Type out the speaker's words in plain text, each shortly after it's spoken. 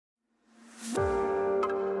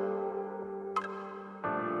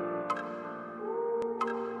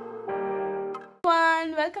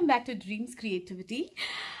welcome back to Dreams Creativity.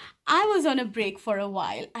 I was on a break for a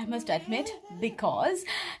while, I must admit, because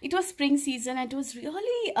it was spring season and it was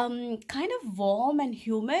really kind of warm and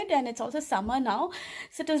humid, and it's also summer now,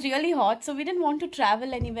 so it was really hot. So we didn't want to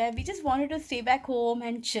travel anywhere. We just wanted to stay back home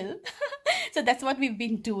and chill. So that's what we've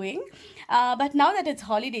been doing. But now that it's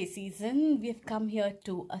holiday season, we've come here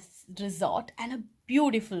to a resort, and a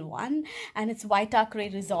beautiful one, and it's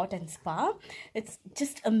Waitakere Resort and Spa. It's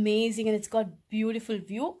just amazing and it's got beautiful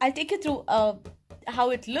view. I'll take you through how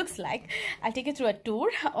it looks like. I'll take you through a tour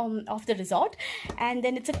of the resort, and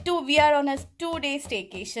then we are on a 2-day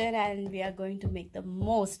staycation and we are going to make the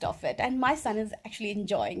most of it, and my son is actually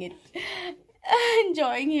enjoying it.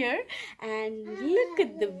 Enjoying here, and look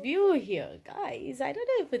at the view here, guys. I don't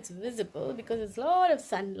know if it's visible because there's a lot of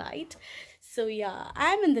sunlight. So yeah,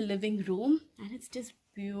 I'm in the living room and it's just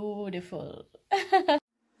beautiful.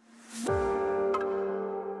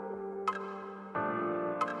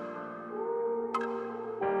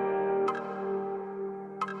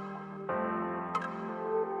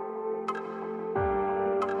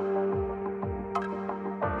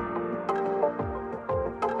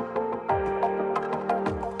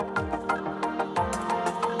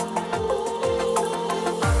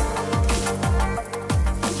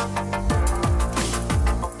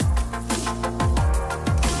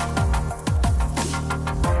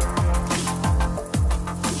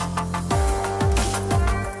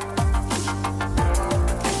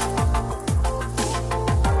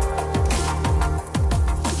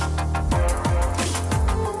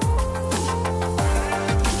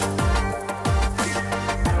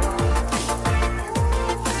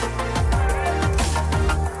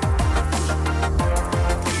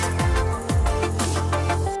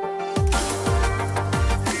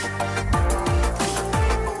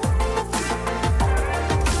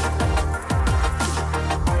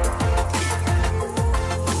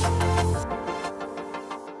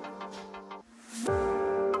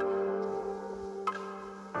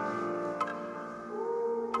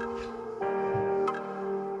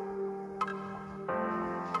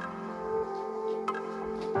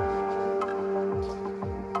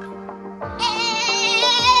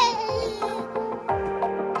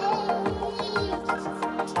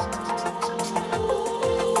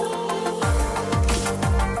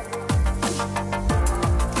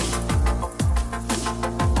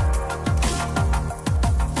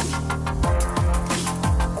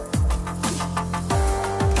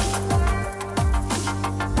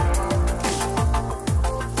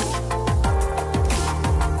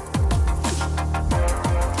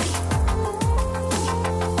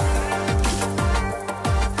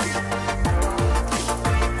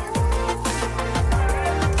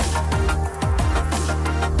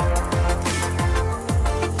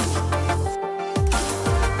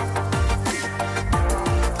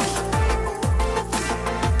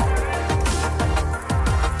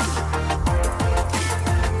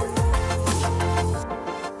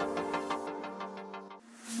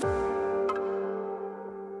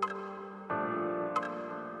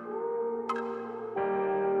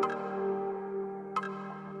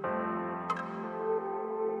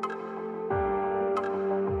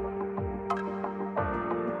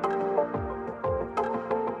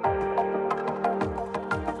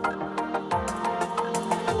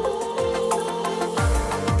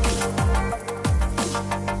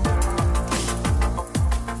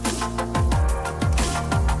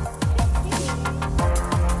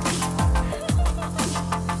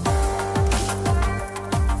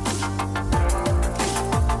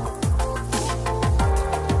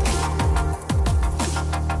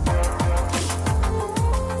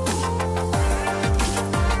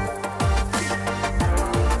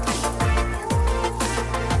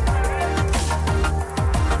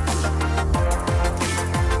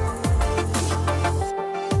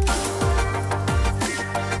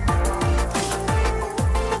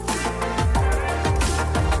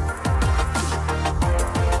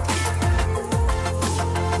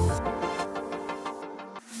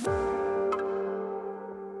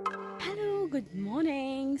 Good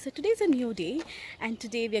morning. So today's a new day, and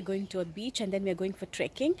today we are going to a beach, and then we are going for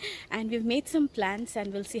trekking, and we've made some plans,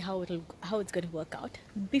 and we'll see how it's going to work out.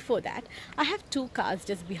 Before that, I have 2 cars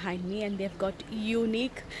just behind me, and they've got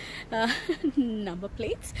unique number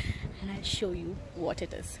plates, and I'll show you what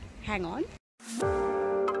it is. Hang on.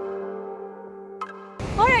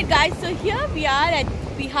 Alright guys, so here we are at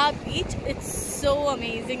Bihar Beach. It's so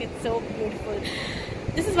amazing, it's so beautiful.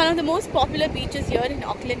 This is one of the most popular beaches here in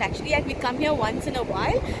Auckland actually, and we come here once in a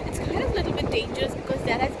while. It's kind of a little bit dangerous because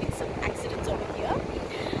there has been some accidents over here.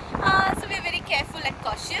 So we're very careful and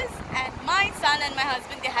cautious, and my son and my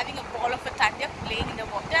husband, they're having a ball of a time. They're playing in the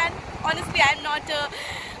I'm not a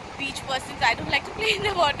beach person, so I don't like to play in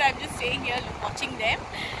the water. I'm just staying here watching them.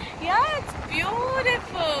 Yeah, it's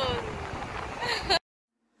beautiful.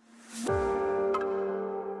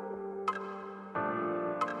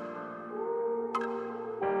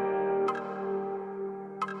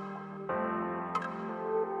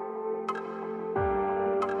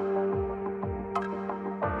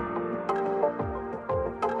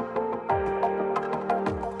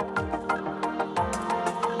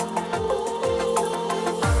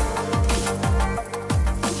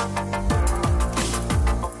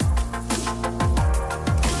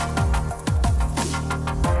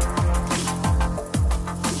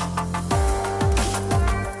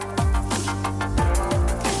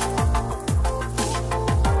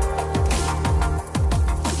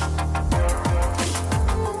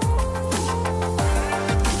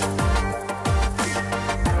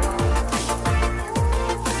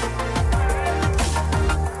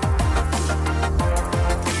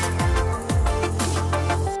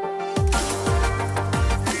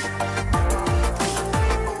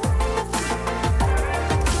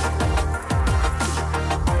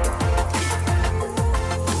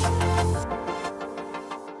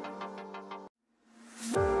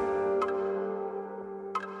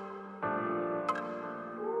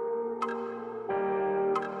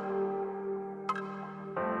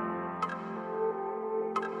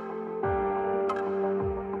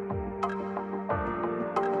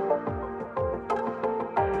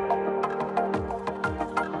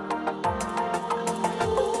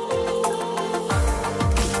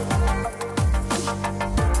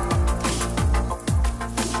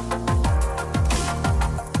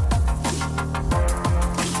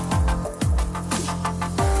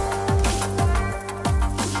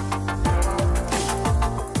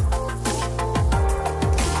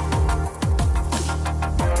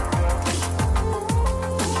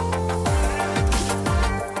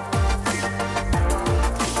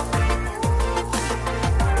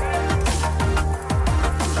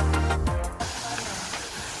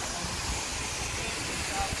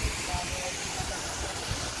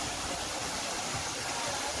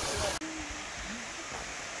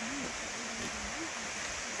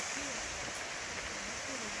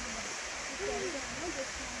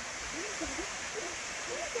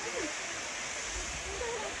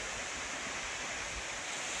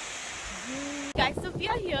 Guys, so we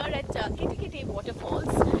are here at Waitakere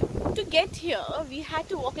waterfalls. To get here, we had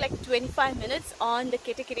to walk like 25 minutes on the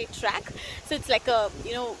Waitakere track. So it's like a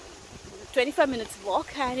 25 minutes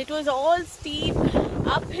walk, and it was all steep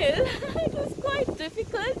uphill. It was quite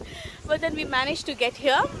difficult, but then we managed to get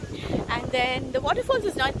here. And then the waterfalls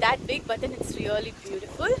is not that big, but then it's really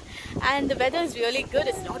beautiful, and the weather is really good.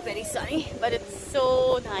 It's not very sunny, but it's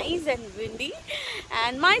so nice and windy.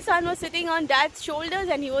 And my son was sitting on dad's shoulders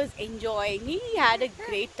and he was enjoying. He had a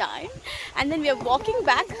great time. And then we are walking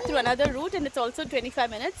back through another route, and it's also 25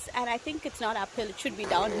 minutes, and I think it's not uphill, it should be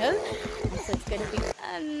downhill. So it's gonna be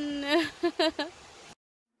fun.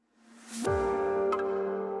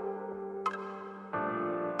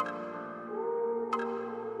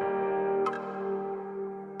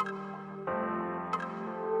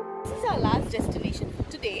 This is our last destination for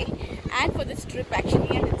today and for this trip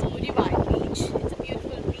actually, and it's Muribai Beach. It's a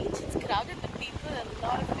beautiful beach. It's crowded with people, a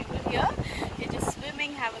lot of people here. They're just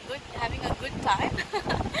swimming, having a good time.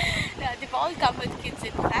 They've all come with kids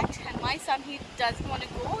in fact, and my son, he doesn't want to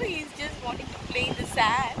go. He's just wanting to play in the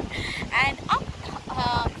sand. And up,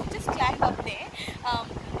 just climb up there.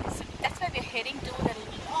 So that's where we're heading to. There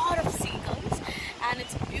are a lot of seagulls, and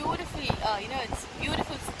it's beautiful. It's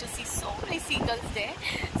beautiful to see so many seagulls there.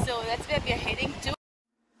 So that's where we are heading to.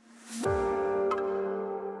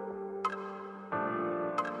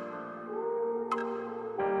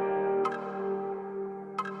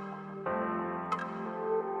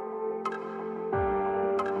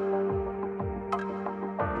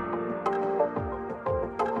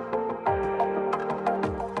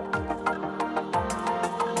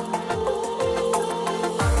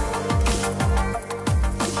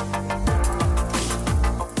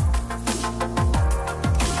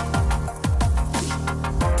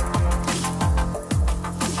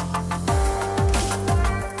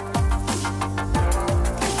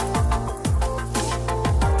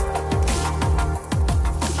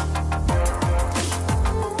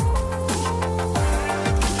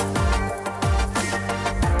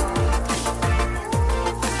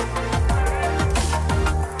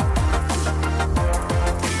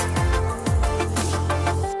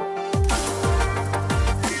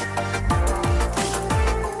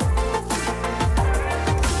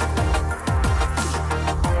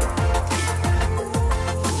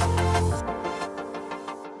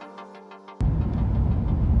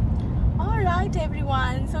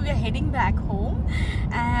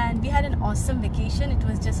 awesome vacation. It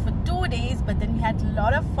was just for 2 days, but then we had a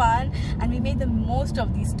lot of fun and we made the most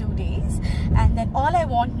of these 2 days. And then all I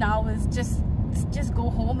want now is just go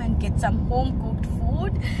home and get some home cooked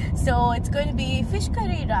food. So it's going to be fish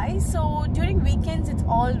curry rice. So during weekends it's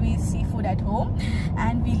always seafood at home,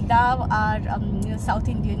 and we love our South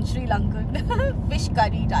Indian Sri Lankan fish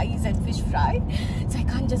curry rice and fish fry. So I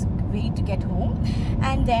can't just wait to get home.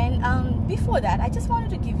 And then before that, I just wanted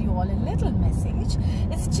to give you all a little message.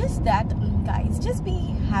 It's just that guys, just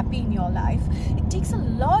be happy in your life. It takes a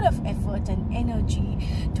lot of effort and energy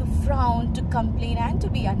to frown, to complain and to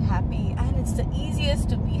be unhappy, and it's the easiest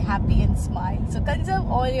to be happy and smile. So conserve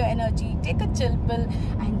all your energy, take a chill pill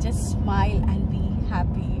and just smile and be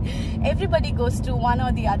happy. Everybody goes through one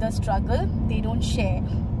or the other struggle, they don't share.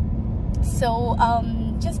 So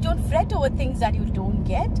just don't fret over things that you don't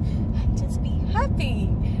get and just be happy.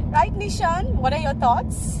 Right, Nishan? What are your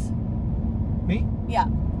thoughts? Me? Yeah.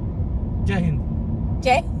 Jai Hind.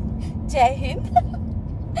 Jai Hind?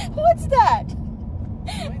 What's that?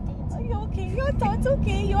 My thoughts. Okay, your thoughts,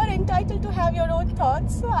 okay. You are entitled to have your own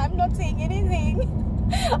thoughts. So I'm not saying anything.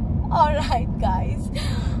 Alright guys.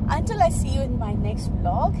 Until I see you in my next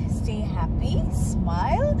vlog, stay happy,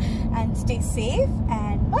 smile and stay safe,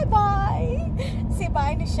 and bye bye. Say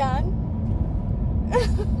bye, Nishan.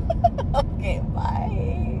 Okay,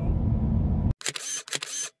 bye.